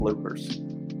bloopers.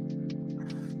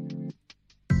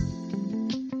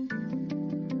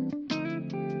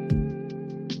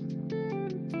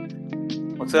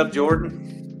 What's up, Jordan?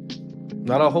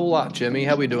 Not a whole lot, Jimmy.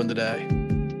 How we doing today?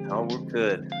 Oh, we're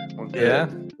good. We're good. Yeah,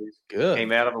 good.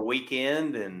 Came out of a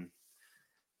weekend, and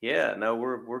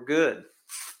we're good.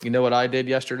 You know what I did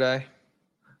yesterday?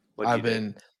 What'd you I've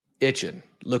been itching,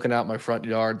 looking out my front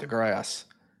yard, the grass,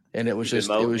 and it was Did you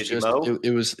mow?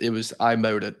 it was I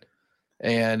mowed it,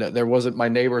 and there wasn't. My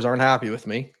neighbors aren't happy with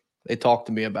me. They talked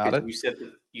to me about it.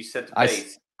 You set the I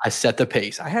pace. I set the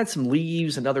pace. I had some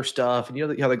leaves and other stuff, and you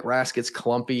know how the grass gets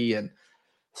clumpy, and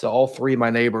so all three of my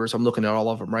neighbors, I'm looking at all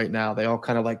of them right now. They all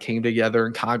kind of like came together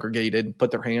and congregated and put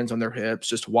their hands on their hips,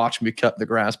 just to watch me cut the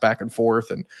grass back and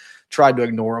forth, and tried to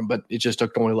ignore them, but it just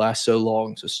took only last so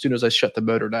long. So as soon as I shut the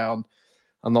motor down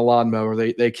on the lawnmower,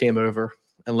 they came over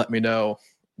and let me know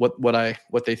what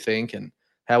they think and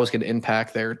how it's going to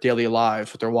impact their daily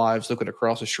lives with their wives looking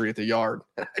across the street at the yard.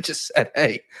 And I just said,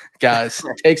 "Hey, guys,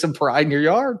 take some pride in your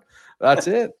yard. That's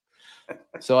it."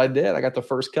 So I did. I got the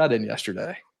first cut in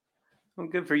yesterday. Well,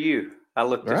 good for you. I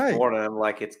looked this morning. I'm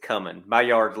like, it's coming. My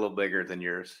yard's a little bigger than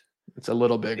yours. It's a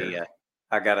little bigger. Yeah,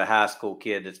 I got a high school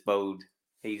kid that's mowed.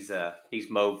 He's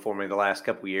mowed for me the last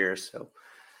couple of years. So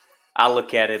I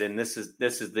look at it, and this is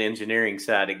the engineering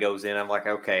side that goes in. I'm like,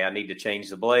 okay, I need to change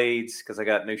the blades because I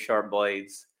got new sharp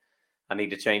blades. I need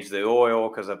to change the oil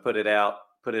because I put it up.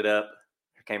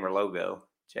 There came our logo.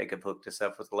 Jacob hooked us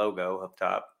up with the logo up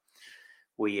top.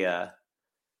 So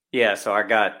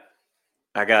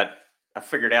I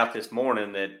figured out this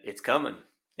morning that it's coming.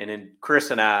 And then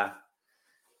Chris and I,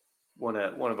 one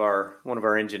of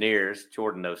our engineers,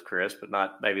 Jordan knows Chris, but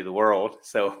not maybe the world.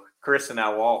 So Chris and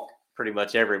I walk pretty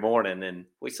much every morning, and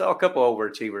we saw a couple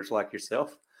overachievers like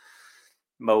yourself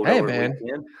mowed over the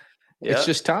weekend. It's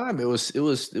just time. It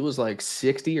was like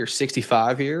 60 or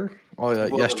 65 here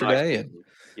yesterday, and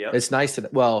it's nice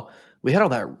that we had all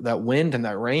that wind and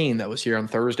that rain that was here on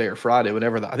Thursday or Friday,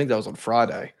 I think that was on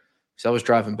Friday. So I was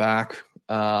driving back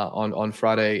on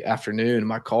Friday afternoon.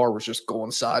 My car was just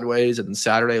going sideways, and then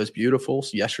Saturday was beautiful.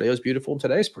 So yesterday was beautiful, and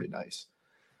today's pretty nice.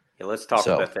 Yeah, let's talk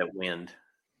about that wind.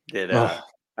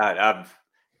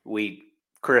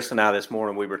 Chris and I this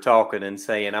morning, we were talking and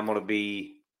saying I'm going to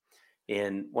be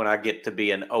when I get to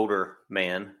be an older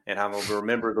man, and I'm going to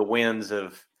remember the winds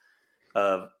of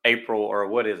April, or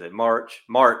what is it, March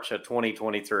of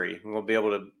 2023. I'm going to be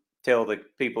able to tell the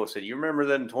people, said, you remember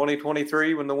that in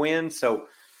 2023 when the winds? So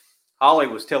Holly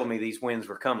was telling me these winds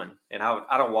were coming, and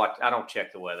I don't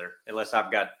check the weather unless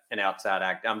I've got an outside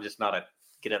act. I'm just not a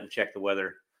get up and check the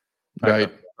weather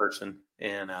type person.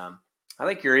 And I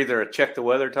think you're either a check the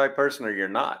weather type person or you're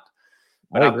not.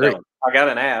 But I agree. I got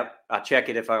an app. I check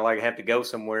it if I have to go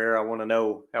somewhere. I want to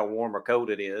know how warm or cold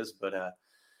it is. But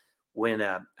when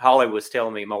Holly was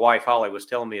telling me, my wife Holly was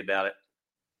telling me about it,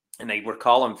 and they were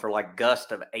calling for like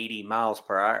gusts of 80 miles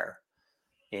per hour.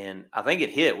 And I think it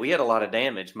hit. We had a lot of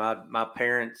damage. My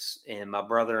parents and my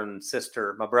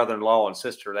brother-in-law and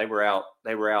sister, they were out.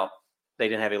 They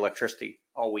didn't have electricity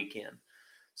all weekend.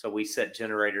 So we set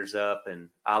generators up, and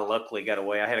I luckily got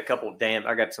away. I had a couple of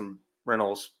I got some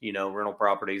rental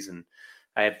properties, and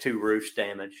I have 2 roofs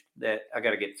damaged that I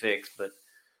got to get fixed. But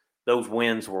those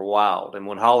winds were wild. And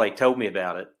when Holly told me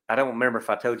about it, I don't remember if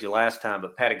I told you last time,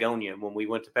 but Patagonia, when we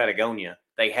went to Patagonia,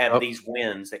 they had these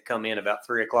winds that come in about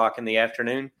 3:00 in the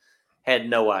afternoon. Had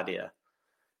no idea.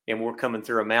 And we're coming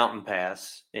through a mountain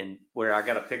pass, and where I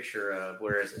got a picture of,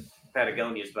 where is it?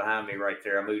 Patagonia's behind me right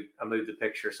there. I moved the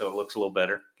picture so it looks a little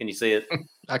better. Can you see it?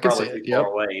 I can see it. Far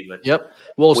away, but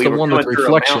well, it's the one with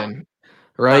reflection,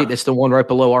 right? It's the one right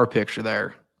below our picture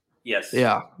there. Yes.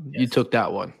 Yeah. Yes. You took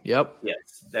that one. Yep. Yes.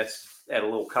 That's at a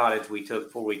little cottage we took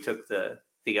before we took the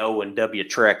O&W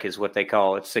trek, is what they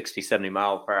call it, 60, 70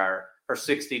 miles per hour, or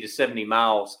 60 to 70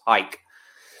 miles hike.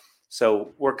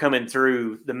 So we're coming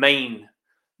through the main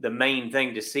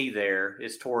thing to see there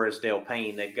is Torres del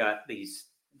Paine. They've got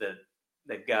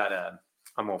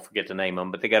I'm going to forget the name of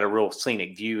them, but they got a real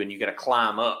scenic view, and you got to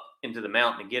climb up into the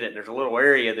mountain to get it. And there's a little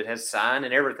area that has sign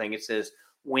and everything. It says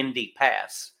Windy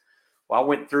Pass. Well, I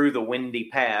went through the Windy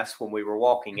Pass when we were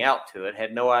walking out to it,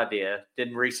 had no idea,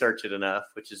 didn't research it enough,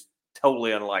 which is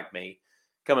totally unlike me.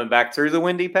 Coming back through the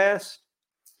Windy Pass,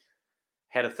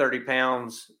 had a 30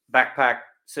 pounds backpack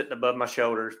sitting above my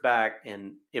shoulders back,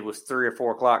 and it was 3 or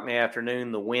 4 o'clock in the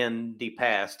afternoon. The Windy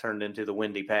Pass turned into the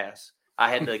Windy Pass. I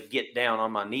had to get down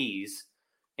on my knees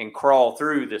and crawl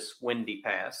through this Windy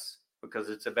Pass because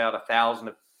it's about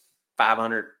 1,000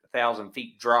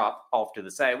 feet drop off to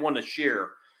the side. It wasn't a sheer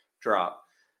drop,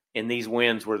 and these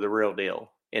winds were the real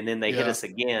deal. And then they hit us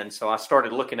again. So I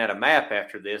started looking at a map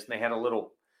after this, and they had a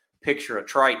little picture a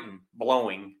Triton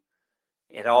blowing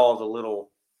at all the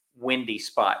little windy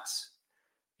spots,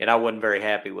 and I wasn't very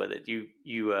happy with it.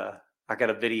 I got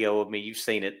a video of me. You've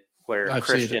seen it where I've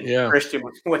seen it. Yeah. Christian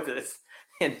was with us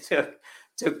and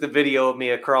took the video of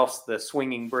me across the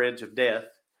swinging bridge of death,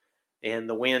 and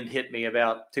the wind hit me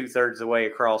about 2/3 of the way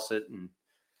across it, and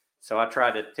so I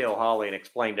tried to tell Holly and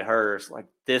explain to her, it's like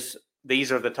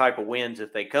these are the type of winds,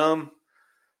 if they come,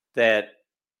 that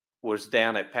was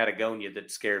down at Patagonia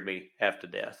that scared me half to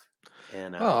death.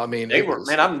 And I mean,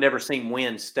 man, I've never seen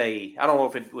wind stay. I don't know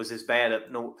if it was as bad up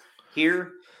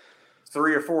here,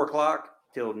 3 or 4 o'clock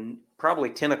till probably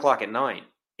 10 o'clock at night.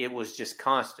 It was just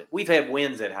constant. We've had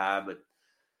winds that high, but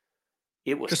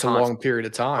it was just constant. a long period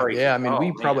of time. Crazy. Yeah. I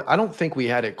mean, I don't think we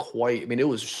had it quite. I mean, it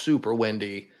was super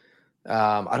windy.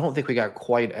 I don't think we got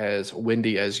quite as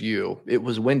windy as you. It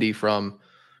was windy from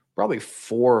probably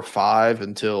 4 or 5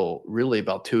 until really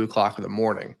about 2 o'clock in the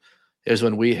morning is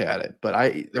when we had it. But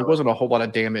there wasn't a whole lot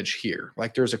of damage here.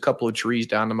 Like there's a couple of trees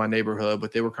down in my neighborhood,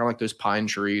 but they were kind of like those pine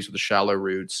trees with the shallow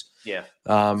roots. Yeah.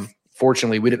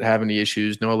 Fortunately, we didn't have any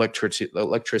issues, no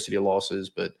electricity losses.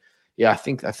 But yeah, I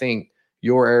think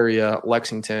your area,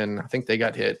 Lexington, I think they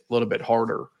got hit a little bit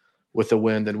harder with the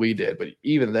wind than we did. But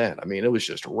even then, I mean, it was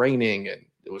just raining and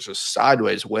it was just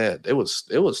sideways wind. It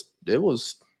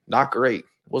was not great.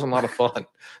 It wasn't a lot of fun.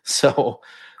 So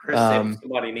Chris said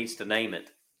somebody needs to name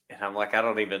it. And I'm like, I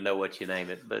don't even know what you name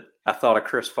it. But I thought of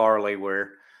Chris Farley,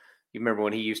 where you remember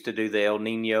when he used to do the El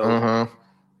Nino. Uh-huh.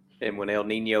 And when El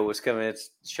Nino was coming,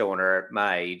 it's showing her at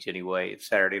my age anyway. It's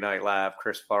Saturday Night Live,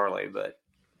 Chris Farley. But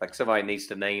like somebody needs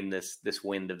to name this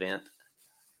wind event.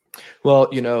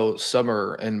 Well,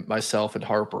 Summer and myself and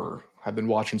Harper have been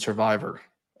watching Survivor,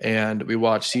 and we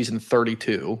watched season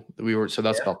 32. So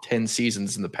that's about 10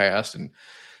 seasons in the past, and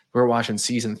we're watching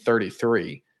season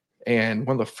 33. And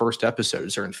one of the first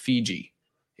episodes are in Fiji,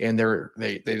 and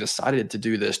they decided to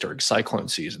do this during cyclone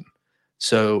season.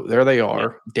 So there they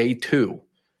are, day 2.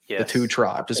 Yes. The two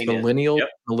tribes, just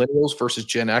millennials versus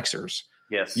Gen Xers.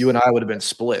 Yes, you and I would have been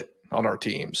split on our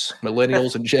teams,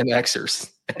 millennials and Gen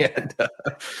Xers. And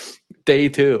day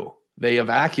 2, they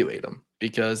evacuate them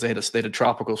because they had a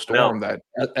tropical storm that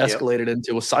escalated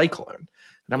into a cyclone.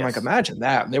 And I'm like, imagine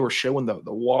that. And they were showing the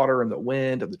water and the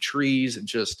wind and the trees and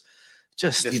just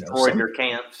destroyed their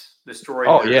camps.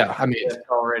 I mean,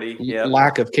 already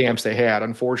lack of camps they had.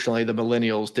 Unfortunately, the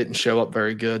millennials didn't show up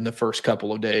very good in the first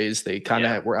couple of days. They kind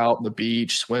of were out on the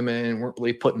beach swimming, weren't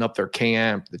really putting up their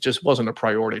camp. It just wasn't a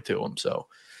priority to them. So,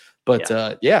 but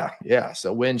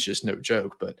so wind's just no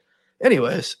joke. But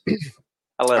anyways,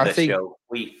 I love that show.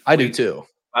 I do too.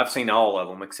 I've seen all of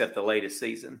them except the latest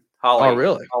season. Holly,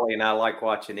 really? Holly and I like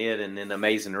watching it and then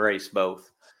Amazing Race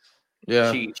both.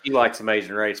 Yeah, she likes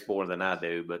Amazing Race more than I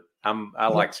do, but I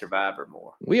like Survivor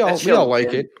more. We all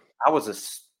like it.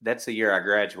 That's the year I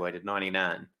graduated.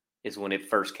 99 is when it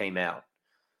first came out.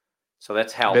 So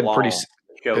that's how been long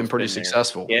been pretty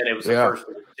successful. Yeah, and it was the first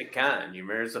of its kind. You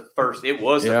remember, it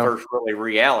was the first really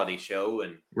reality show,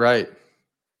 and right.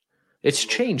 It's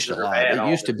changed a lot. It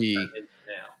used to be.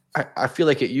 I feel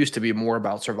like it used to be more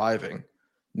about surviving.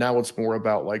 Now it's more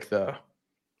about like the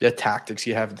tactics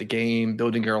you have in the game,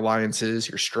 building your alliances,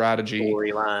 your strategy,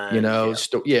 storyline.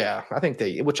 I think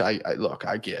which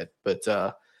I get,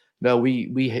 but no,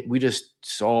 we just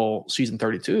saw season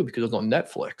 32 because it was on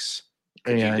Netflix.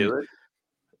 Could you do it?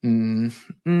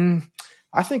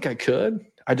 I think I could.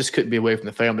 I just couldn't be away from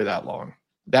the family that long.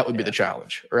 That would be the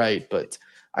challenge, right? But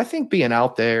I think being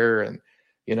out there and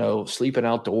sleeping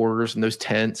outdoors in those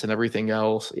tents and everything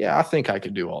else, I think I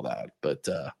could do all that. But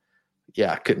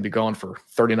I couldn't be gone for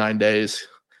 39 days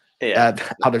out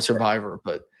of Survivor.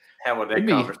 But how would that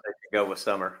conversation go with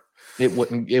Summer? It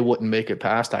wouldn't make it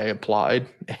past. I applied.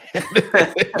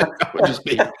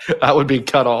 I would be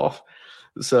cut off.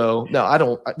 So no, I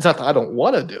don't. It's not that I don't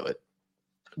want to do it,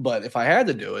 but if I had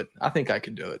to do it, I think I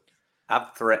could do it.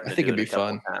 I've threatened. I think it'd be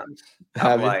fun. Times.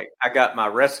 I got my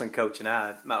wrestling coach and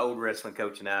my old wrestling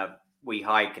coach and I, we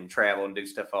hike and travel and do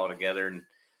stuff all together. And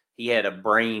he had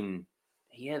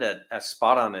a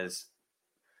spot on his,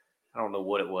 I don't know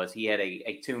what it was. He had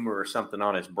a tumor or something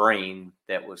on his brain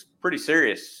that was pretty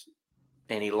serious.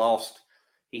 And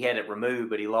he had it removed,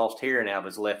 but he lost hearing out of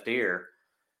his left ear.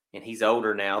 And he's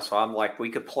older now. So I'm like, we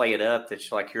could play it up.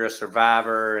 That's like, you're a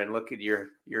survivor and look at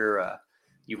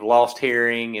you've lost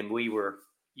hearing and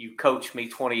you coached me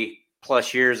 20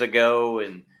 plus years ago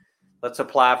and let's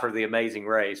apply for the Amazing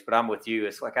Race. But I'm with you.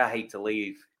 It's like, I hate to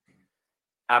leave.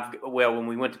 When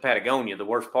we went to Patagonia, the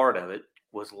worst part of it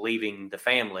was leaving the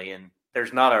family. And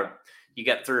there's you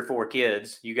got 3 or 4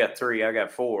 kids, you got 3, I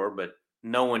got 4, but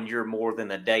knowing you're more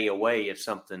than a day away if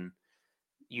something,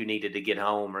 you needed to get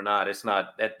home or not. It's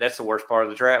not that's the worst part of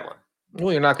the traveling.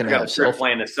 Well, you're not going I to got have a trip self.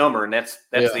 planned this summer, and that's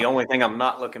Yeah. the only thing I'm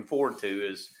not looking forward to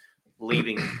is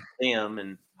leaving them.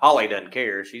 And Holly doesn't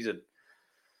care. She's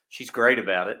great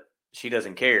about it. She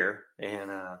doesn't care,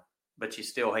 and but she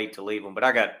still hate to leave them.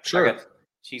 But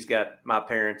she's got my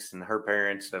parents and her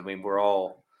parents. I mean, we're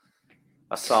all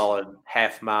a solid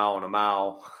half mile and a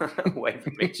mile away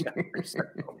from each other. So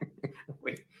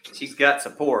she's got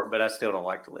support, but I still don't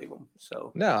like to leave them.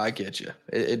 So No, I get you.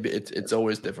 It's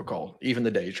always difficult, even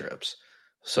the day trips.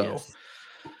 So, yes.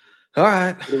 All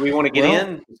right. Do we want to get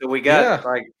in? So we got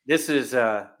this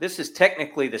is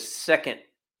technically the second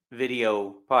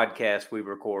video podcast we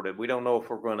recorded. We don't know if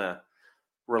we're going to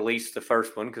release the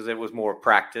first one because it was more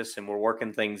practice and we're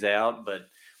working things out, but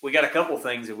we got a couple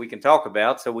things that we can talk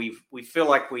about. So we feel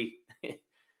like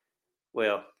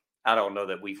well, I don't know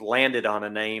that we've landed on a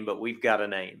name, but we've got a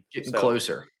name. Getting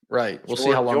closer. Right. We'll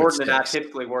see how long Jordan and I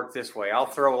typically work this way. I'll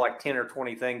throw like 10 or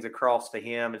 20 things across to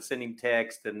him and send him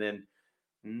text, and then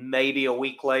maybe a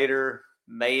week later,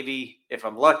 maybe if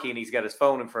I'm lucky and he's got his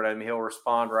phone in front of him, he'll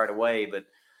respond right away. But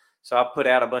so I put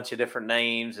out a bunch of different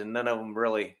names and none of them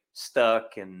really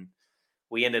stuck. And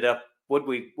we ended up, what'd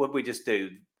we just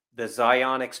do? The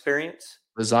Zion Experience?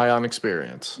 The Zion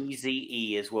Experience.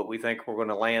 TZE is what we think we're going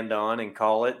to land on and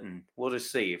call it. And we'll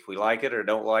just see if we like it or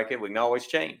don't like it. We can always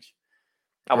change.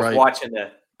 I was watching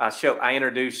I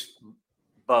introduced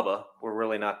Bubba. We're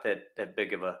really not that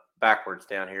big of a backwards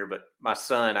down here, but my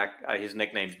son, his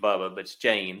nickname's Bubba, but it's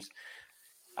James.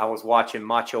 I was watching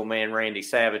Macho Man Randy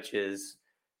Savage's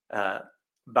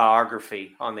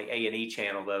biography on the A&E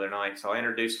channel the other night. So I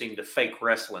introduced him to fake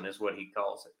wrestling is what he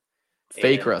calls it.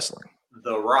 Fake wrestling.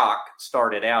 The Rock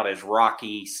started out as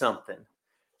Rocky something.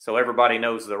 So everybody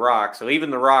knows The Rock. So even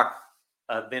The Rock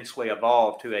eventually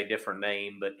evolved to a different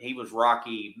name, but he was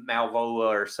Rocky Malvoa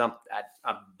or something.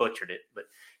 I butchered it, but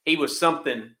he was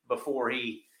something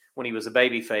when he was a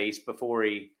baby face, before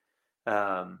he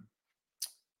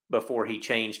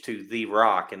changed to The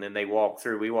Rock. And then they walked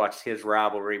through, we watched his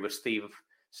rivalry with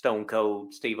Stone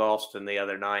Cold Steve Austin the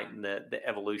other night, and the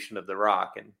evolution of The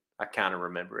Rock. And I kind of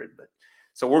remember it, but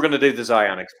so we're going to do the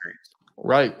Zion Experience.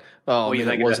 Right. Well, what do you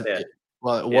think about that? It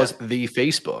was the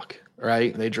Facebook,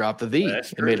 right? They dropped the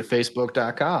and made it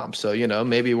Facebook.com. So,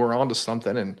 maybe we're onto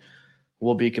something and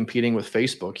we'll be competing with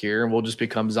Facebook here and we'll just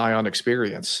become Zion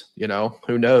Experience,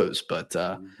 who knows? But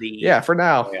for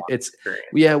now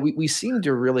we seem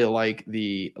to really like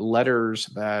the letters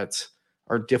that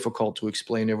are difficult to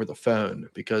explain over the phone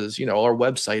because, our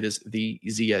website is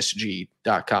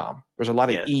thezsg.com. There's a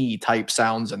lot of E type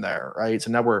sounds in there, right?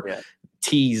 So now we're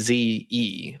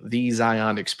TZE, the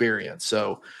Zion Experience.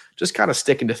 So just kind of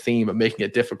sticking to theme of making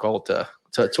it difficult to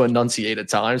enunciate at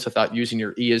times without using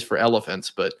your E as for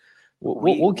elephants, but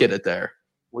we'll get it there.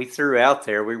 We threw out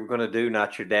there we were going to do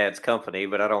Not Your Dad's Company,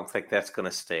 but I don't think that's going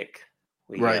to stick.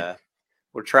 We're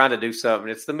trying to do something.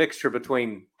 It's the mixture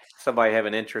between somebody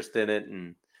having interest in it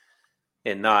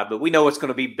and not. But we know it's going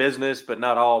to be business, but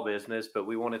not all business. But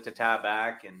we want it to tie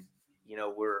back, and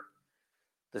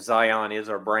the Zion is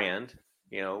our brand.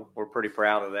 We're pretty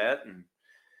proud of that, and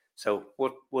so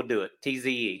we'll do it.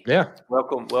 TZE. Yeah.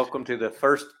 Welcome to the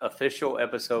first official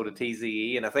episode of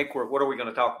TZE. And I think what are we going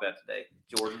to talk about today,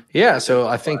 Jordan? Yeah. So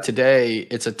I think today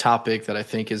it's a topic that I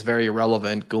think is very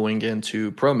relevant going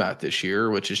into ProMat this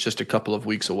year, which is just a couple of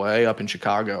weeks away up in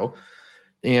Chicago.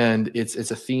 And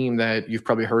it's a theme that you've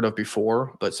probably heard of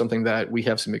before, but something that we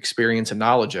have some experience and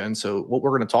knowledge in. So what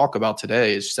we're going to talk about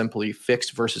today is simply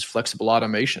fixed versus flexible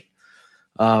automation.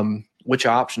 Which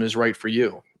option is right for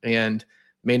you? And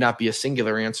may not be a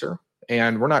singular answer.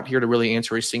 And we're not here to really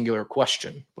answer a singular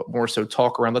question, but more so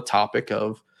talk around the topic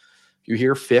of you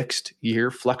hear fixed, you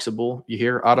hear flexible, you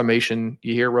hear automation,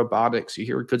 you hear robotics, you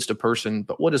hear goods to person,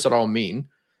 but what does it all mean,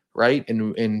 right?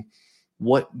 And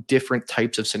what different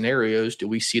types of scenarios do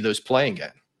we see those playing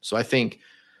in? So I think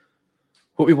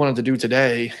what we wanted to do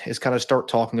today is kind of start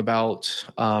talking about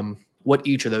what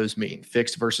each of those mean,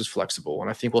 fixed versus flexible.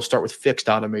 And I think we'll start with fixed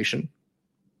automation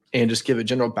and just give a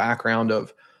general background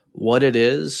of what it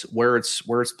is, where it's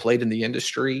played in the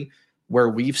industry, where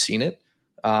we've seen it.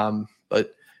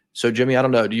 But so Jimmy, I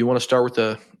don't know. Do you want to start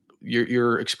with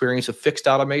your experience of fixed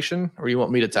automation, or you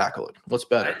want me to tackle it? What's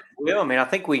better? Well, I mean, I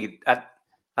think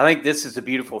this is the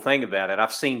beautiful thing about it.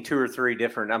 I've seen 2 or 3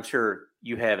 different, I'm sure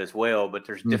you have as well, but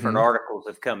there's different articles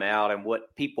that have come out, and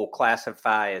what people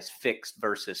classify as fixed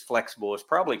versus flexible has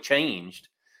probably changed.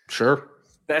 Sure.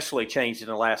 Especially changed in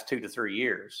the last 2 to 3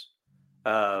 years.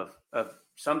 Of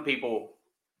some people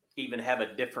even have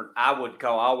a different, I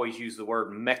always use the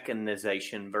word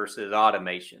mechanization versus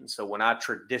automation. So when I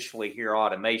traditionally hear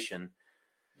automation,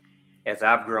 as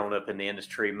I've grown up in the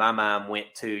industry, my mind went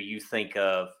to, you think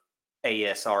of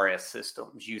ASRS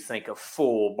systems, you think of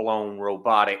full blown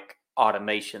robotic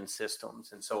automation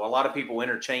systems. And so a lot of people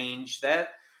interchange that.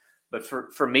 But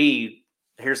for me,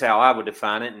 here's how I would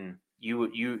define it. And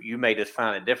you may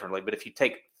define it differently. But if you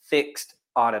take fixed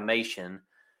automation,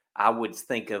 I would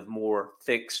think of more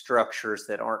fixed structures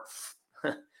that aren't,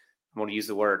 I'm going to use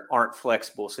the word, aren't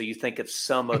flexible. So you think of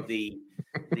some of the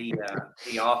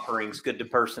offerings, good to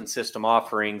person system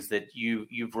offerings that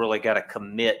you've really got to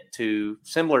commit to,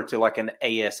 similar to like an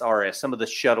ASRS, some of the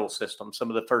shuttle systems, some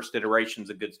of the first iterations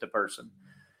of goods to person.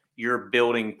 You're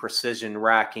building precision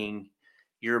racking.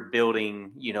 You're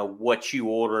building, what you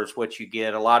order is what you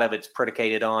get. A lot of it's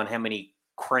predicated on how many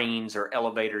cranes or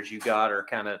elevators you got, or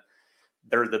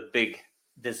they're the big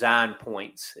design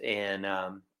points, and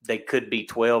they could be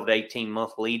 12 to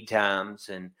 18-month lead times.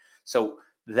 And so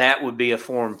that would be a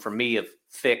form for me of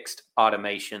fixed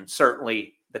automation.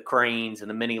 Certainly the cranes and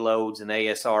the mini loads and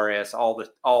ASRS,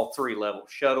 all three levels,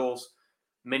 shuttles,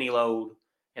 mini load,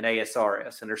 and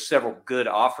ASRS. And there's several good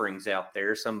offerings out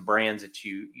there. Some brands that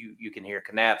you can hear,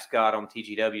 Knapp's got them,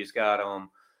 TGW's got them.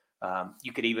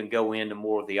 You could even go into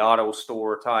more of the auto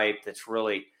store type. That's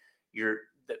really,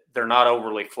 they're not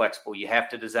overly flexible. You have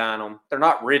to design them. They're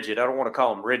not rigid. I don't want to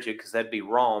call them rigid because that'd be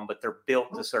wrong, but they're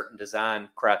built to certain design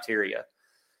criteria.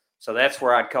 So that's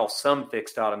where I'd call some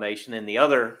fixed automation. And the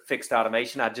other fixed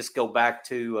automation, I'd just go back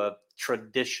to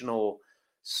traditional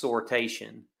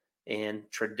sortation and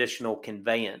traditional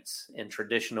conveyance and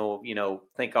traditional,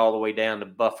 think all the way down to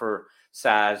buffer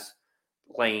size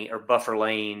lane or buffer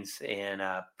lanes, and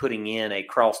putting in a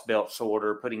cross belt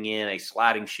sorter, putting in a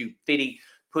sliding chute fitting,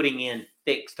 putting in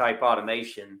fixed type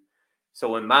automation.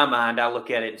 So in my mind, I look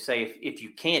at it and say, if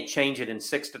you can't change it in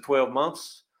 6 to 12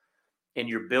 months, and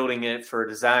you're building it for a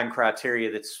design criteria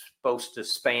that's supposed to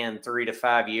span 3 to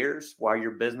 5 years while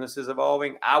your business is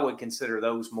evolving, I would consider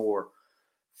those more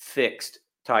fixed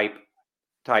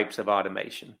types of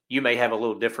automation. You may have a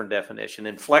little different definition.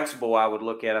 And flexible, I would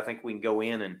look at, I think we can go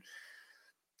in and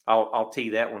I'll tee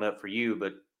that one up for you,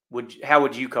 but what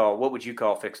would you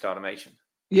call fixed automation?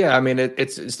 Yeah, I mean,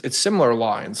 it's similar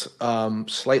lines,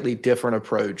 slightly different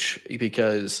approach,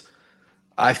 because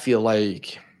I feel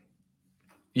like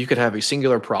you could have a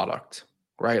singular product,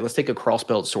 right? Let's take a cross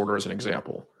belt sorter as an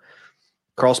example.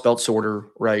 Cross belt sorter,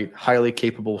 right? Highly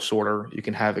capable sorter. You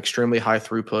can have extremely high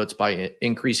throughputs by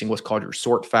increasing what's called your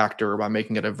sort factor, by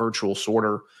making it a virtual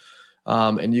sorter.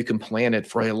 And you can plan it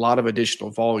for a lot of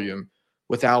additional volume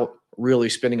without really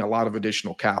spending a lot of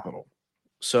additional capital.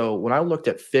 So when I looked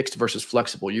at fixed versus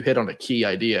flexible, you hit on a key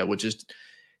idea, which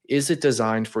is it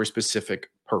designed for a specific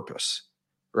purpose,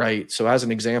 right? So as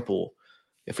an example,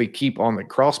 if we keep on the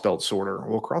cross belt sorter,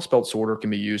 well, cross belt sorter can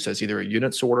be used as either a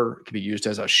unit sorter, it can be used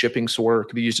as a shipping sorter, it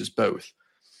can be used as both.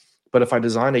 But if I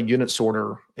design a unit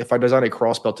sorter, if I design a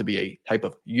cross belt to be a type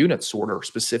of unit sorter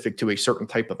specific to a certain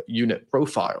type of unit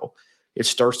profile, it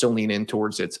starts to lean in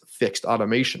towards its fixed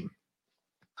automation.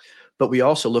 But we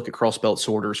also look at cross belt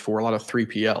sorters for a lot of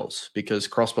 3PLs, because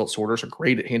cross belt sorters are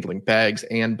great at handling bags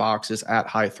and boxes at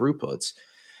high throughputs.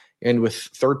 And with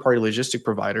third-party logistic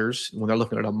providers, when they're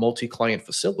looking at a multi-client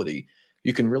facility,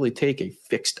 you can really take a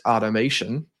fixed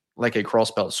automation like a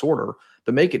cross-belt sorter,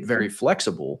 but make it very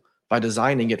flexible by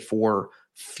designing it for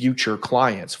future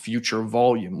clients, future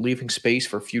volume, leaving space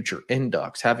for future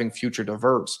inducts, having future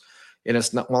diverts. And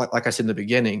it's not, like I said in the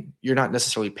beginning, you're not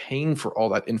necessarily paying for all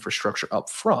that infrastructure up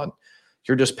front.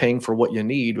 You're just paying for what you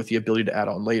need with the ability to add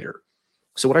on later.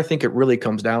 So what I think it really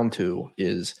comes down to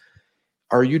is,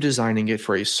 are you designing it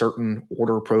for a certain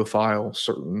order profile,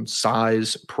 certain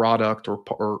size product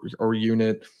or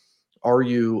unit? Are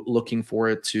you looking for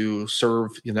it to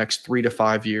serve the next 3 to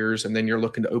 5 years, and then you're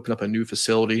looking to open up a new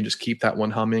facility and just keep that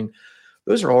one humming?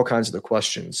 Those are all kinds of the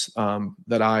questions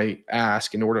that I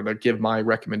ask in order to give my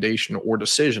recommendation or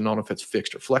decision on if it's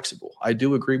fixed or flexible. I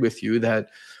do agree with you that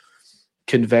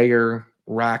conveyor,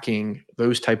 racking,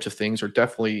 those types of things are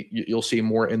definitely, you'll see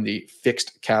more in the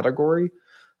fixed category.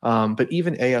 But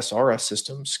even ASRS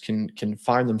systems can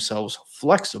find themselves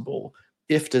flexible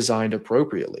if designed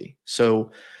appropriately.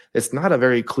 So it's not a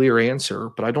very clear answer,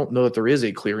 but I don't know that there is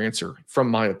a clear answer from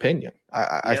my opinion.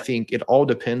 I think it all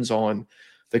depends on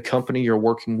the company you're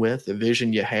working with, the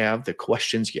vision you have, the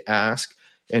questions you ask,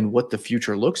 and what the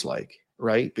future looks like,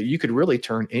 right? But you could really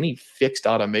turn any fixed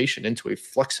automation into a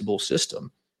flexible system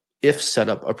if set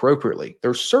up appropriately.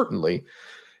 There's certainly, and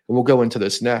we'll go into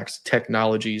this next,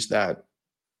 technologies that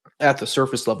at the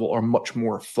surface level are much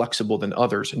more flexible than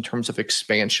others in terms of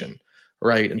expansion,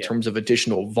 right? In terms of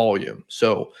additional volume.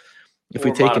 So if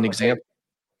we take an example,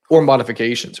 or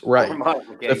modifications, right? Or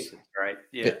modifications, right?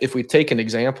 Yeah. If we take an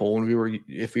example,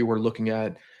 if we were looking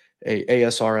at a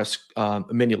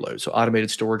ASRS mini load, so automated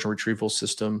storage and retrieval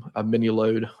system, a mini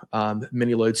load.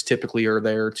 Mini loads typically are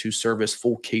there to service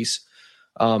full case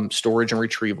storage and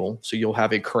retrieval. So you'll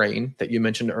have a crane that you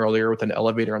mentioned earlier with an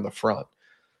elevator on the front.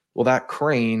 Well, that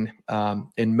crane,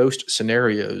 in most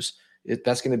scenarios,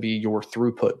 that's going to be your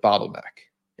throughput bottleneck.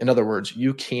 In other words,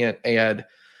 you can't add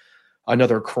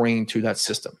another crane to that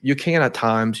system. You can at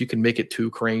times, you can make it 2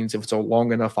 cranes if it's a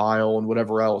long enough aisle and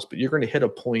whatever else, but you're going to hit a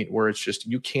point where it's just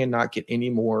you cannot get any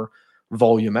more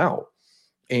volume out.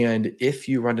 And if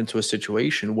you run into a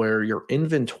situation where your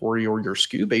inventory or your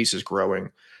SKU base is growing,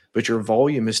 but your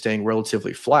volume is staying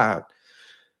relatively flat,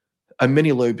 a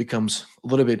mini load becomes a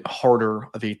little bit harder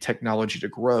of a technology to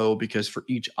grow because for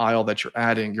each aisle that you're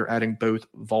adding both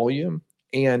volume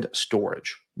and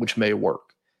storage, which may work.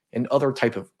 And other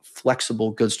type of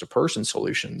flexible goods to person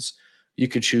solutions, you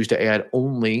could choose to add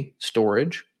only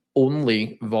storage,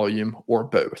 only volume, or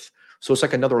both. So it's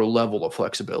like another level of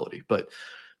flexibility. But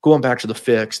going back to the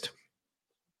fixed,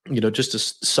 just to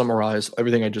summarize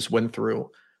everything I just went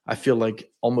through, I feel like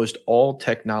almost all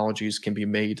technologies can be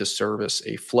made to service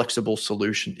a flexible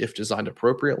solution if designed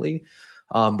appropriately.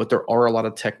 But there are a lot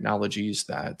of technologies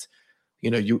that,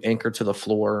 you anchor to the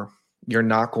floor, you're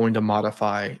not going to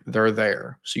modify, they're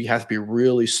there. So you have to be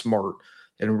really smart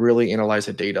and really analyze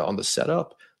the data on the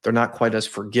setup. They're not quite as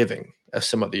forgiving as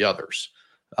some of the others.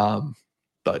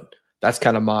 But that's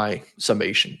kind of my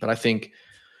summation. But I think,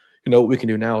 what we can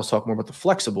do now is talk more about the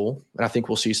flexible, and I think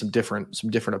we'll see some different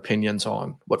opinions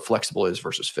on what flexible is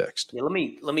versus fixed. Yeah, let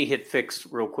me hit fixed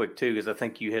real quick too, because I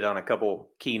think you hit on a couple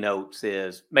keynotes.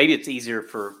 Is maybe it's easier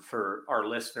for our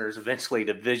listeners eventually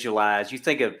to visualize. You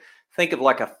think of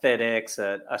like a FedEx,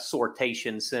 a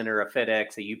sortation center, a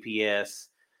FedEx, a UPS.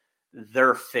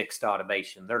 They're fixed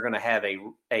automation. They're going to have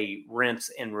a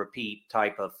rinse and repeat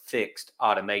type of fixed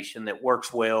automation that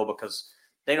works well because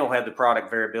they don't have the product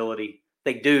variability.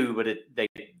 They do, but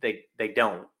they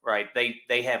don't, right?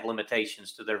 They have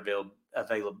limitations to their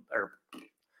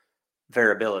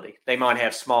variability. They might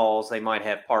have smalls, they might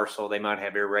have parcel, they might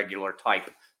have irregular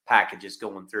type packages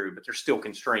going through, but there's still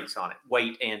constraints on it,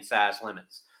 weight and size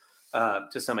limits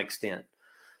to some extent.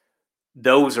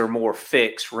 Those are more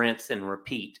fixed, rinse and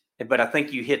repeat. But I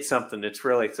think you hit something that's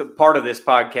really, so part of this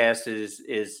podcast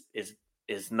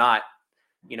is not,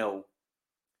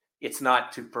 it's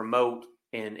not to promote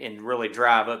and really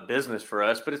drive up business for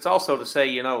us, but it's also to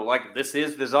say, like this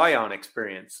is the Zion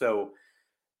experience. So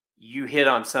you hit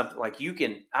on something like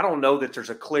I don't know that there's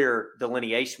a clear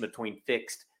delineation between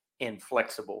fixed and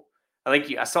flexible.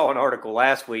 I saw an article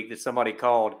last week that somebody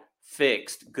called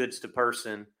fixed goods to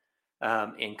person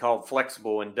and called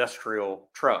flexible industrial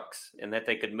trucks, and that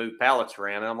they could move pallets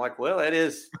around. And I'm like, well, that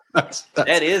is a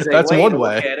way to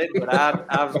look at it. But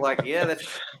I was like, yeah,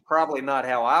 that's probably not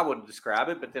how I would describe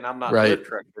it. But then I'm not in the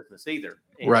truck business either.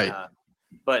 And, right.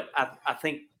 But I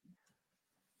think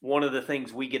one of the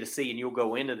things we get to see, and you'll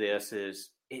go into this, is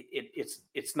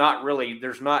it's not really,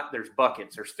 there's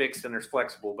buckets, there's fixed and there's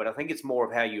flexible, but I think it's more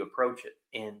of how you approach it.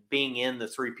 And being in the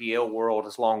 3PL world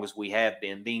as long as we have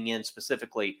been, being in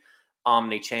specifically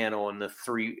omni-channel and not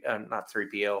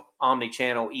 3PL,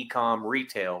 omni-channel, e-com,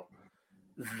 retail,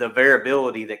 the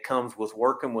variability that comes with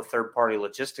working with third-party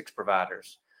logistics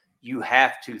providers, you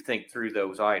have to think through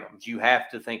those items. You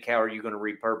have to think, how are you going to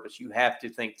repurpose? You have to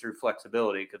think through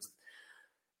flexibility, because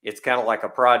it's kind of like a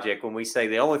project. When we say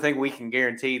the only thing we can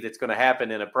guarantee that's going to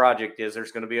happen in a project is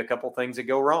there's going to be a couple things that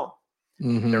go wrong.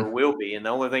 Mm-hmm. There will be. And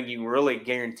the only thing you can really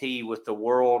guarantee with the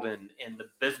world and the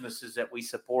businesses that we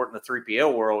support in the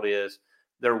 3PL world is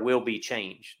there will be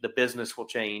change. The business will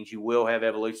change. You will have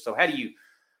evolution. So how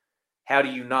do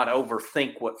you not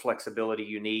overthink what flexibility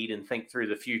you need and think through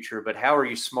the future, but how are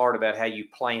you smart about how you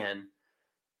plan?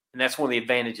 And that's one of the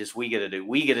advantages we get to do.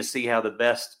 We get to see how the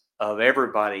best of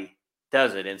everybody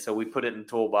does it. And so we put it in the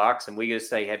toolbox, and we get to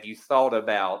say, have you thought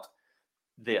about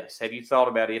this? Have you thought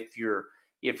about if your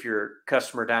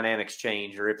customer dynamics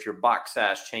change, or if your box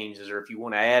size changes, or if you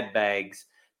want to add bags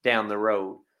down the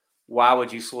road? Why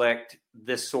would you select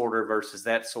this sorter versus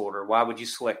that sorter? Why would you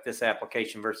select this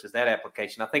application versus that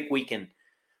application? I think we can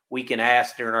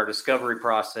ask during our discovery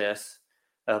process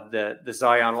of the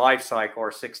Zion life cycle,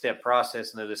 our 6-step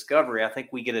process in the discovery. I think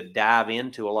we get to dive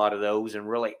into a lot of those and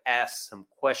really ask some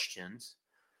questions.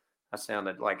 I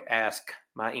sounded like ask.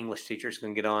 My English teacher's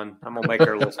going to get on. I'm going to make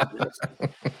her listen to this.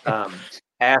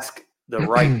 Ask the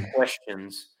right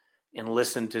questions and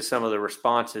listen to some of the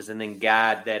responses, and then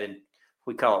guide that. And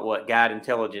we call it what? Guide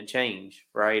intelligent change,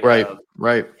 right? Right.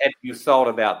 Have you thought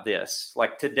about this?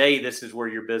 Like today, this is where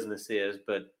your business is,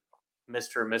 but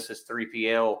Mr. and Mrs.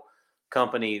 3PL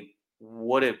company,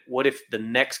 what if the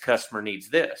next customer needs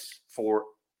this for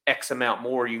X amount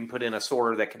more? You can put in a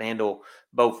sorter that can handle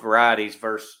both varieties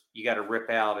versus you got to rip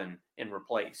out and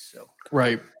replace. So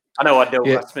Right. I know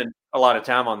Yeah. I spent a lot of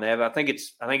time on that, but I think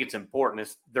it's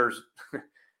important.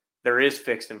 There is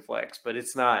fixed and flex, but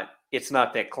it's not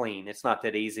that clean. It's not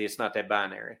that easy. It's not that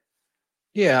binary.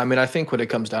 Yeah, I mean, I think what it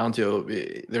comes down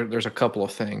to, there's a couple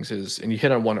of things and you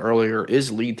hit on one earlier,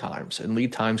 is lead times. And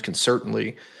lead times can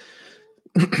certainly,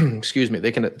 excuse me,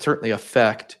 they can certainly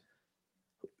affect,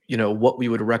 what we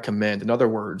would recommend. In other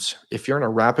words, if you're in a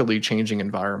rapidly changing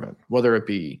environment, whether it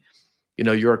be,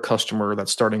 you're a customer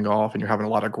that's starting off and you're having a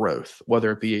lot of growth,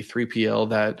 whether it be a 3PL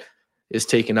that is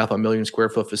taking up a 1 million square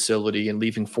foot facility and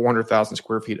leaving 400,000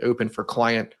 square feet open for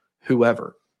client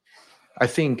whoever. I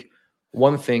think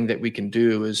one thing that we can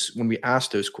do is when we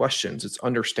ask those questions, it's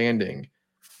understanding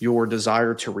your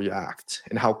desire to react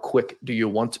and how quick do you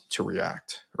want to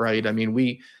react, right? I mean,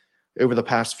 we, over the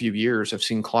past few years, have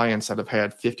seen clients that have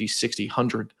had 50, 60,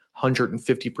 100,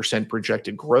 150%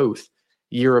 projected growth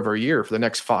year over year for the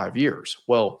next 5 years.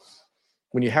 Well,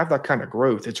 when you have that kind of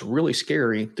growth, it's really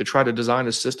scary to try to design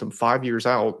a system 5 years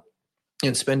out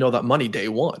and spend all that money day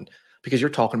one, because you're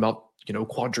talking about,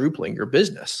 quadrupling your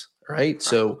business, right?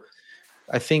 So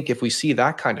I think if we see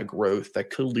that kind of growth, that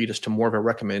could lead us to more of a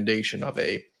recommendation of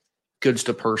a goods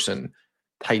to person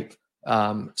type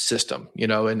system,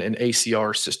 an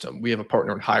ACR system. We have a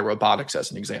partner in High Robotics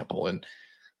as an example, and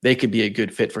they could be a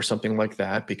good fit for something like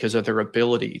that because of their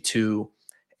ability to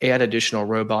add additional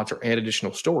robots or add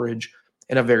additional storage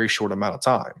in a very short amount of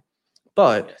time.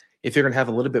 But if you're going to have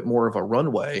a little bit more of a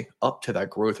runway up to that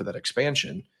growth or that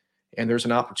expansion, and there's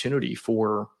an opportunity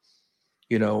for,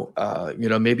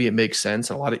 maybe it makes sense.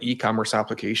 A lot of e-commerce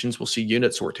applications will see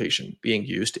unit sortation being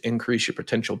used to increase your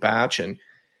potential batch and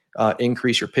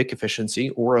increase your pick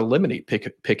efficiency, or eliminate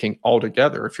picking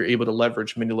altogether if you're able to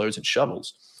leverage mini loads and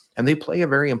shuttles. And they play a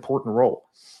very important role.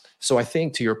 So I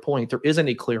think, to your point, there isn't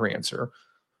a clear answer.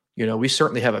 We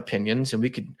certainly have opinions, and we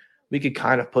could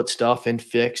kind of put stuff in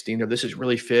fixed. This is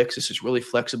really fixed. This is really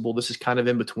flexible. This is kind of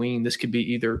in between. This could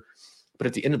be either. But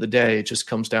at the end of the day, it just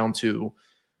comes down to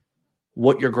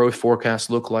what your growth forecasts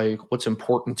look like, what's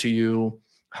important to you,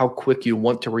 how quick you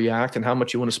want to react, and how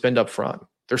much you want to spend up front.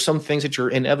 There's some things that you're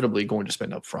inevitably going to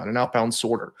spend up front: an outbound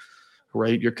sorter,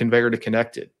 right? Your conveyor to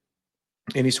connected,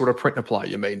 any sort of print and apply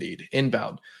you may need,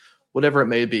 inbound, whatever it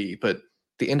may be. But at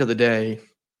the end of the day,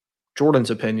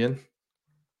 Jordan's opinion,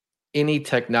 any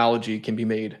technology can be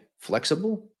made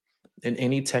flexible and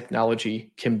any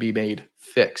technology can be made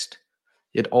fixed.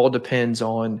 It all depends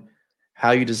on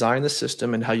how you design the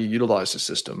system and how you utilize the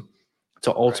system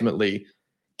to ultimately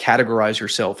categorize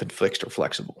yourself in fixed or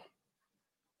flexible.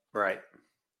 Right.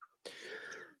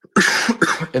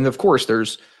 And of course,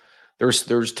 there's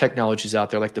technologies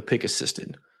out there like the pick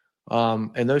assisted,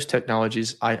 and those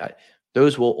technologies,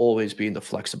 those will always be in the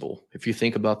flexible. If you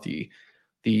think about the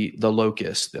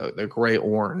locust, the gray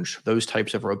orange, those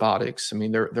types of robotics, I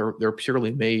mean, they're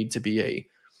purely made to be a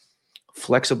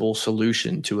flexible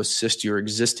solution to assist your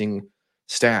existing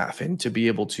staff and to be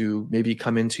able to maybe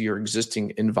come into your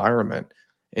existing environment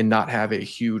and not have a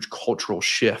huge cultural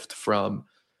shift from,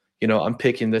 I'm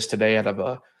picking this today out of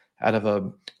a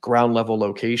ground level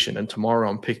location, and tomorrow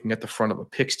I'm picking at the front of a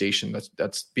pick station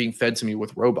that's being fed to me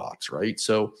with robots, right?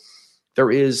 So there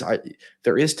is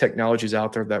technologies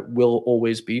out there that will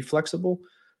always be flexible,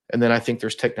 and then I think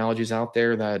there's technologies out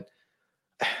there that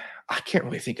I can't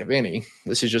really think of any.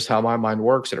 This is just how my mind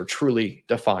works, that are truly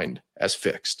defined as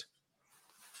fixed.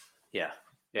 Yeah.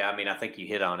 Yeah. I mean, I think you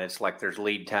hit on it. It's like there's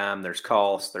lead time, there's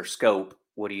cost, there's scope.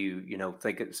 What do you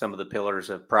think of some of the pillars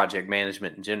of project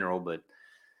management in general? But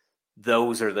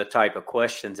those are the type of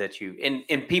questions that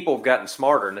and people have gotten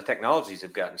smarter, and the technologies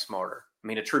have gotten smarter. I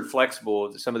mean, a true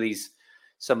flexible, some of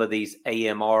these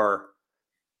AMR,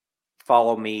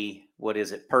 follow me, what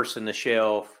is it, person to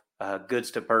shelf,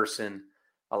 goods to person.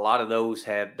 A lot of those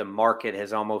the market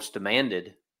has almost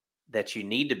demanded that you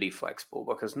need to be flexible,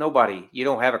 because you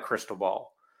don't have a crystal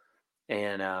ball,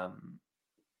 and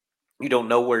you don't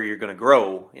know where you're going to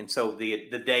grow. And so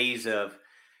the days of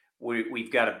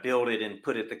we've got to build it and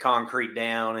put the concrete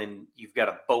down and you've got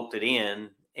to bolt it in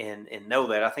and know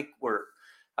that. I think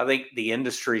the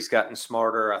industry's gotten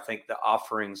smarter. I think the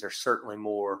offerings are certainly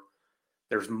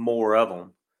there's more of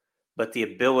them, but the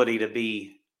ability to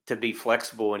be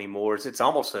flexible anymore it's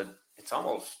almost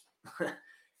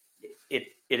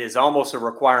it is almost a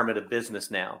requirement of business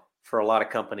now for a lot of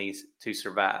companies to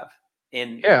survive.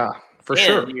 And yeah, for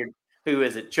sure. Who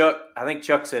is it? Chuck. I think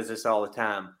Chuck says this all the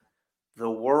time. The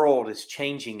world is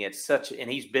changing and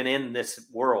he's been in this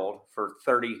world for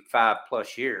 35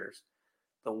 plus years.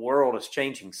 the world is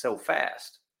changing so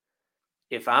fast.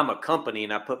 If I'm a company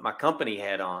and I put my company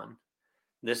hat on,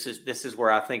 this is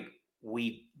where I think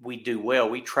we do well.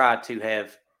 We try to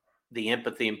have the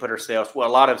empathy and put ourselves, well, a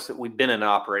lot of us, we've been in an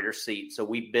operator's seat. So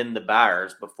we've been the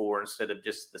buyers before instead of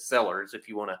just the sellers, if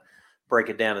you want to break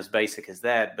it down as basic as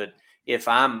that. But if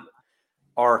I'm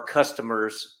our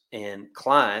customers and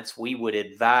clients, we would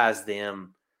advise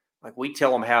them, like we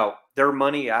tell them how their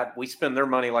money, we spend their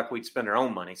money like we'd spend our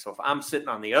own money. So if I'm sitting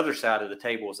on the other side of the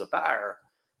table as a buyer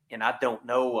and I don't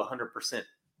know 100%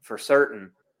 for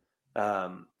certain,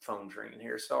 phone's ringing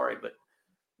here, sorry, but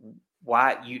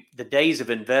the days of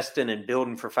investing and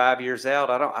building for 5 years out,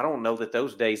 I don't know that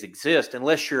those days exist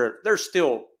unless there's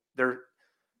still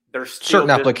certain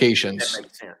applications. That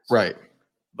makes sense. Right.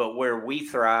 But where we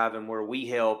thrive and where we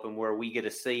help and where we get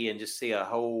to see and just see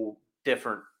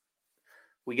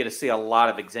we get to see a lot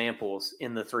of examples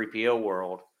in the 3PL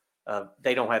world.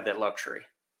 They don't have that luxury.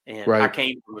 And right. I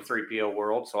came from the 3PL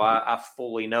world, so I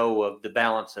fully know of the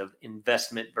balance of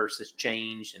investment versus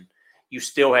change. And you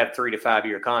still have 3 to 5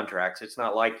 year contracts. It's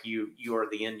not like you are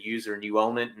the end user and you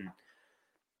own it.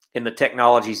 And the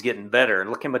technology is getting better. And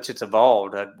look how much it's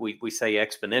evolved. We say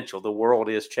exponential. The world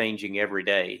is changing every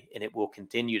day, and it will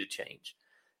continue to change.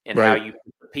 And right. how you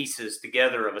put the pieces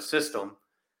together of a system,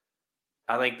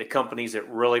 I think the companies that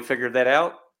really figured that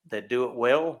out, that do it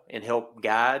well and help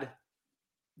guide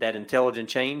that intelligent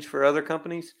change for other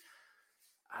companies,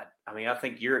 I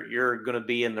think you're going to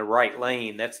be in the right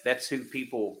lane. That's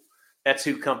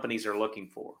who companies are looking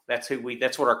for. That's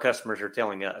what our customers are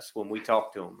telling us when we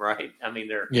talk to them, right? I mean,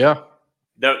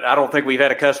 I don't think we've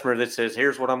had a customer that says,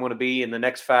 here's what I'm going to be in the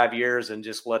next 5 years and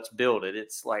just let's build it.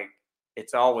 It's like,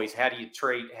 it's always, how do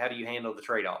you handle the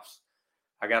trade-offs?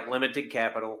 I got limited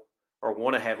capital or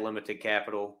want to have limited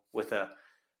capital with a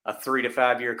 3 to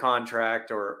 5 year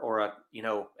contract or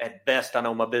at best, I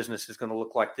know my business is going to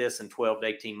look like this in 12 to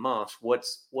 18 months.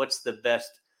 What's the best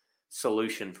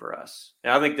solution for us?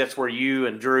 And I think that's where you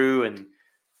and Drew and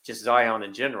just Zion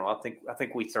in general, I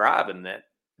think we thrive in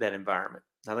that environment.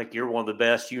 I think you're one of the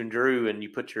best, you and Drew, and you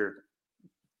put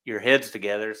your heads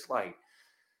together. It's like,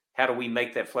 how do we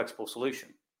make that flexible solution?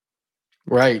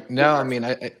 Right. No, I mean,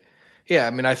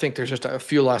 I think there's just a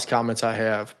few last comments I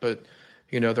have, but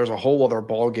there's a whole other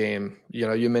ball game.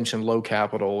 You mentioned low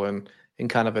capital and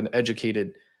kind of an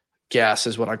educated guess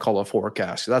is what I call a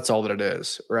forecast. That's all that it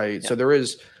is, right? Yeah. So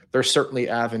there's certainly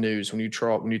avenues when you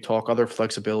talk other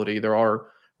flexibility. There are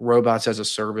robots as a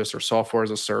service or software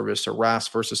as a service or RaaS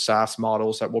versus SaaS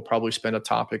models that we'll probably spend a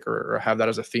topic or have that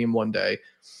as a theme one day.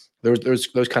 Those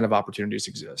kind of opportunities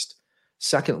exist.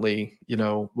 Secondly,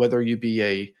 whether you be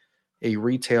a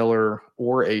retailer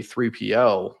or a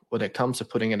 3PL, when it comes to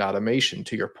putting in automation,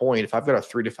 to your point, if I've got a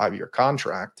 3 to 5 year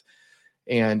contract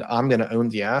and I'm going to own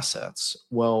the assets,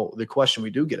 well, the question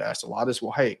we do get asked a lot is,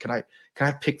 well, hey, can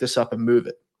I pick this up and move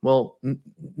it? Well,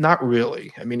 not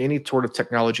really. I mean, any sort of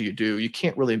technology you do, you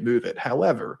can't really move it.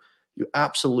 However, you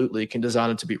absolutely can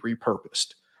design it to be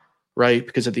repurposed, right?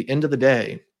 Because at the end of the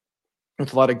day,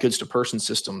 with a lot of goods to person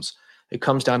systems, it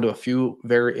comes down to a few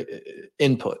very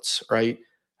inputs, right?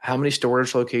 How many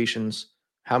storage locations,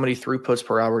 how many throughputs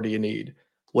per hour do you need?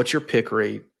 What's your pick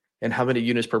rate? And how many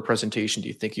units per presentation do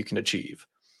you think you can achieve?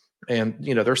 And,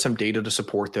 there's some data to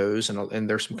support those and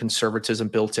there's some conservatism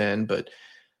built in, but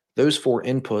those 4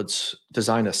 inputs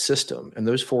design a system, and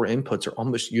those 4 inputs are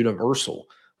almost universal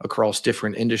across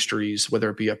different industries, whether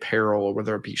it be apparel or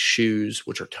whether it be shoes,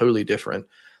 which are totally different,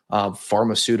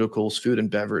 pharmaceuticals, food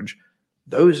and beverage.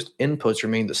 Those inputs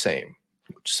remain the same,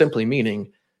 simply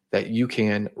meaning that you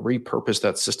can repurpose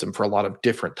that system for a lot of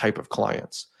different type of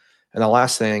clients. And the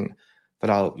last thing that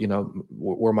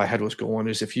where my head was going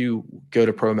is if you go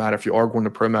to ProMat, if you are going to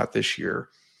ProMat this year,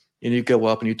 and you go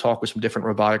up and you talk with some different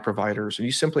robotic providers and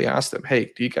you simply ask them,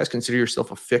 hey, do you guys consider yourself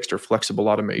a fixed or flexible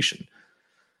automation?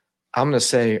 I'm going to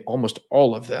say almost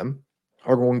all of them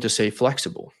are going to say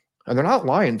flexible. And they're not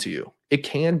lying to you. It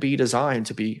can be designed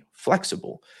to be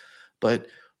flexible, but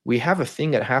we have a thing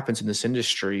that happens in this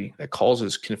industry that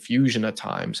causes confusion at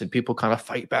times, and people kind of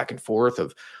fight back and forth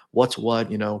of what's what.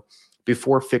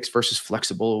 Before fixed versus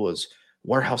flexible was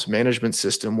warehouse management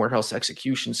system, warehouse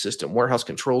execution system, warehouse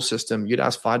control system. You'd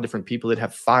ask 5 different people, they'd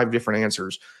have 5 different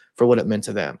answers for what it meant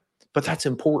to them. But that's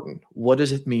important. What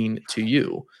does it mean to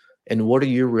you? And what are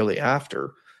you really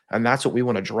after? And that's what we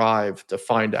want to drive to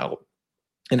find out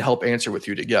and help answer with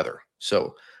you together.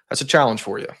 So that's a challenge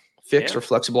for you. Fixed or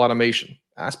flexible automation.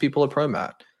 Ask people at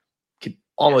ProMat. Can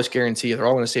almost guarantee they're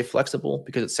all going to say flexible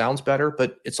because it sounds better,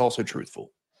 but it's also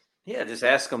truthful. Yeah, just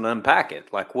ask them to unpack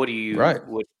it. Like, what do you? Right.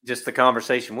 Just the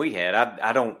conversation we had.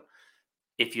 I don't.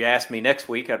 if you ask me next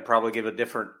week, I'd probably give a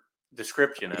different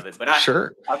description of it. But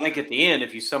Sure. I think at the end,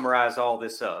 if you summarize all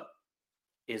this up,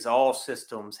 is all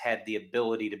systems had the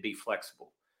ability to be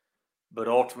flexible. But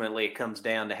ultimately, it comes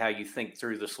down to how you think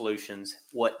through the solutions,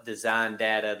 what design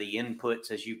data, the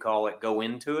inputs, as you call it, go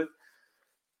into it,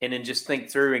 and then just think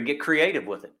through and get creative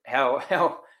with it.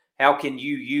 How can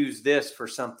you use this for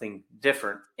something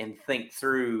different and think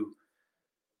through,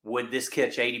 would this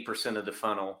catch 80% of the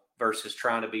funnel versus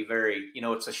trying to be very,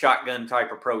 it's a shotgun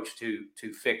type approach to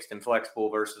fixed and flexible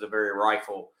versus a very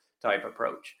rifle type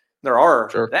approach. There are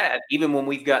Sure. that, even when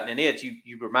we've gotten an itch,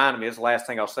 you reminded me, this is the last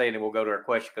thing I'll say, and then we'll go to our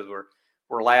question because we're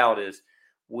loud, is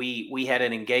we had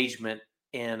an engagement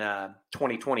in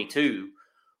 2022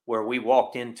 where we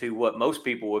walked into what most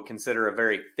people would consider a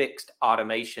very fixed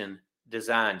automation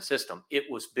design system. It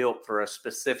was built for a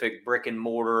specific brick and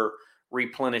mortar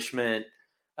replenishment,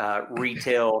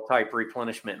 retail type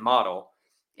replenishment model.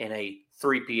 And a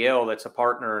 3PL that's a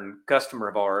partner and customer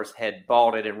of ours had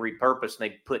bought it and repurposed, and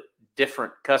they put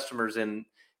different customers in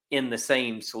the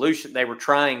same solution. They were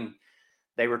trying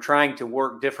to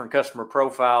work different customer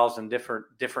profiles and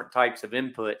different types of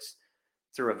inputs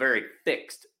through a very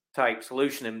fixed type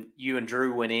solution. And you and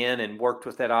Drew went in and worked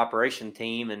with that operation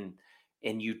team,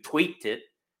 and you tweaked it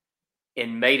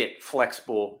and made it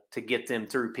flexible to get them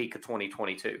through peak of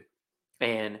 2022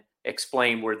 and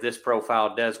explain where this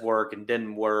profile does work and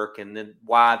didn't work, and then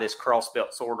why this cross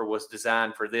belt sorter was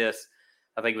designed for this.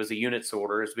 I think it was a unit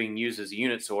sorter, is being used as a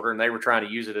unit sorter, and they were trying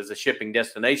to use it as a shipping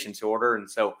destination sorter. And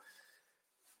so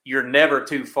you're never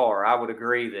too far. I would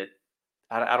agree that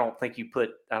I don't think you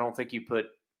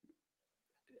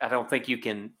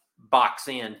can box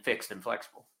in fixed and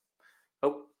flexible.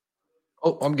 Oh,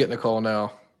 I'm getting a call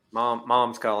now.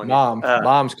 Mom's calling you.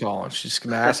 Mom's calling. She's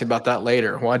going to ask me about that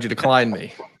later. Why'd you decline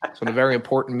me? It's in a very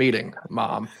important meeting,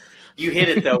 Mom. You hit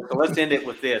it though. So let's end it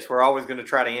with this. We're always going to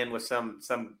try to end with some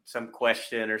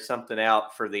question or something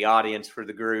out for the audience, for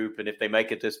the group. And if they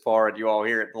make it this far and you all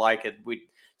hear it and like it,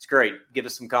 it's great. Give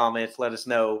us some comments. Let us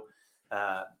know.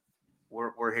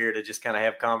 We're here to just kind of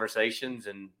have conversations,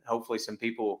 and hopefully some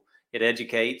people it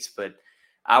educates. But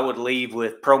I would leave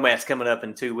with ProMat's coming up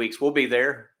in 2 weeks. We'll be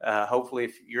there. Hopefully,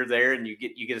 if you're there and you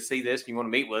get to see this and you want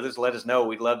to meet with us, let us know.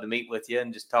 We'd love to meet with you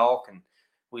and just talk. And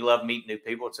we love meeting new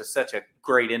people. It's such a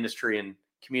great industry and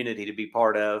community to be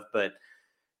part of. But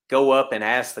go up and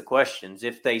ask the questions.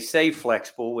 If they say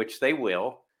flexible, which they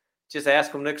will, just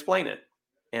ask them to explain it.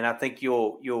 And I think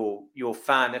you'll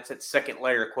find that's that second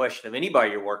layer question of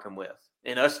anybody you're working with,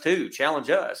 and us too. Challenge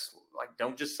us. Like,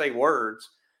 don't just say words.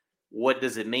 What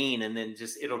does it mean? And then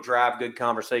it'll drive good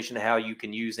conversation to how you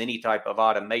can use any type of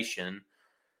automation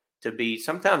to be.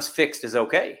 Sometimes fixed is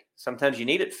okay. Sometimes you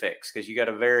need it fixed because you got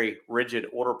a very rigid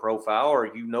order profile,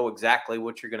 or you know exactly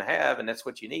what you're going to have, and that's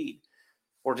what you need.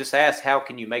 Or just ask, how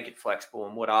can you make it flexible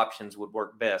and what options would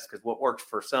work best? Because what works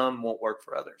for some won't work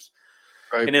for others.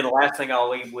 Right. And then the last thing I'll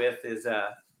leave with is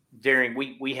during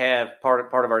we have part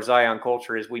of our Zion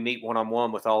culture is we meet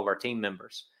one-on-one with all of our team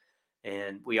members.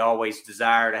 And we always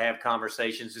desire to have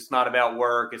conversations. It's not about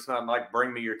work. It's not like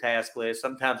bring me your task list.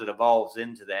 Sometimes it evolves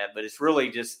into that, but it's really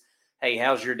just, hey,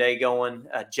 how's your day going?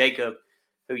 Jacob,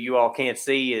 who you all can't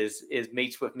see, is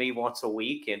meets with me once a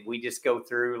week, and we just go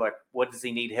through, like, what does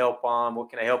he need help on? What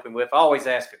can I help him with? I always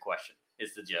ask a question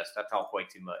is the gist. I talk way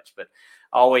too much, but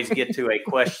I always get to a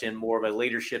question, more of a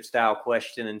leadership style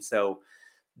question. And so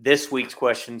this week's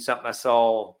question, something I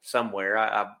saw somewhere,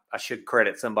 I should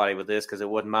credit somebody with this because it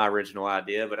wasn't my original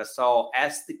idea, but I saw,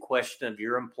 ask the question of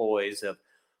your employees of,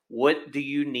 what do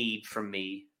you need from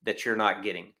me that you're not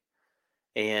getting?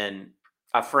 And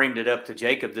I framed it up to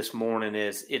Jacob this morning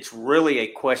as, it's really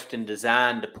a question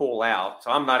designed to pull out.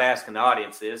 So I'm not asking the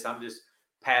audience this. I'm just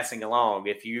passing along.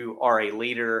 If you are a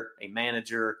leader, a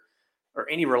manager, or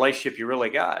any relationship you really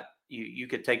got, you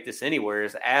could take this anywhere,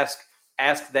 is ask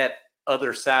that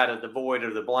other side of the void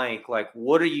or the blank, like,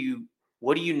 what do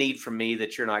you need from me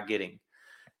that you're not getting?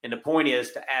 And the point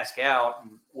is to ask out.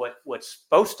 What's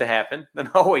supposed to happen,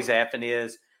 and always happen,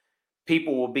 is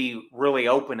people will be really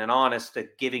open and honest to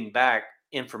giving back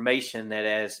information that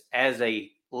as a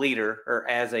leader or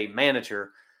as a manager,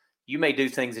 you may do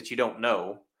things that you don't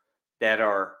know that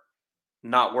are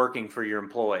not working for your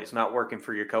employees, not working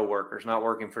for your coworkers, not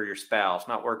working for your spouse,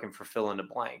 not working for fill in the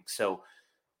blank. So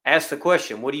ask the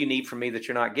question, what do you need from me that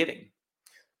you're not getting?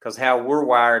 Because how we're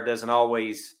wired doesn't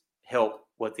always help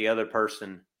what the other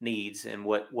person needs and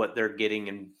what they're getting.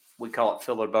 And we call it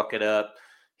fill their bucket up,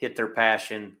 hit their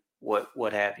passion,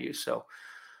 what have you. So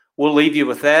we'll leave you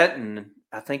with that. And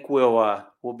I think we'll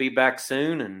be back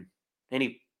soon. And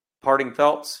any parting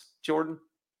thoughts, Jordan?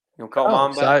 You'll call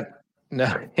Mom back?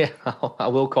 No, yeah, I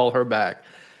will call her back.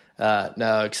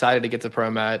 No, excited to get to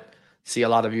ProMat. See a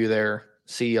lot of you there.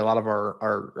 See a lot of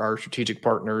our strategic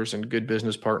partners and good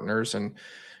business partners, and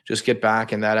just get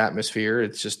back in that atmosphere.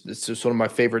 It's just one of my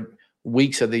favorite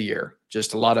weeks of the year.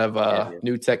 Just a lot of Yeah, it is.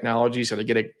 new technologies that I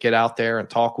get out there and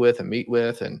talk with and meet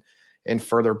with and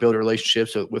further build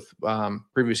relationships with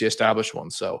previously established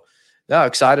ones. So, yeah,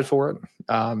 excited for it.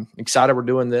 Excited we're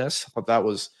doing this. I thought that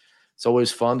was it's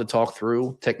always fun to talk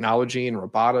through technology and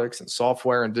robotics and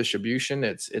software and distribution.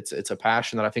 It's a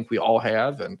passion that I think we all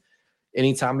have, and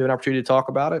anytime we have an opportunity to talk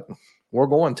about it, we're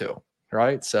going to,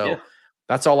 right? Yeah. So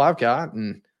that's all I've got,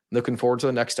 and looking forward to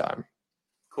the next time.